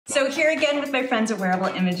So here again with my friends at Wearable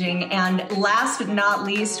Imaging, and last but not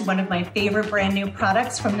least, one of my favorite brand new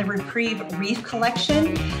products from the Reprieve Reef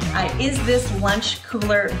collection is this lunch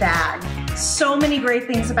cooler bag. So many great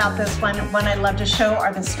things about this one. One I love to show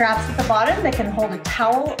are the straps at the bottom that can hold a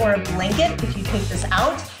towel or a blanket if you take this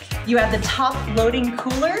out. You have the top loading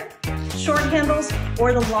cooler, short handles,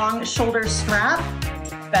 or the long shoulder strap.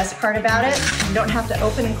 Best part about it, you don't have to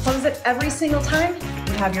open and close it every single time.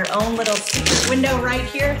 You have your own little secret window right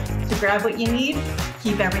here to grab what you need.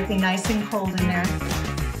 Keep everything nice and cold in there.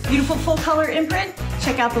 Beautiful full color imprint.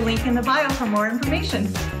 Check out the link in the bio for more information.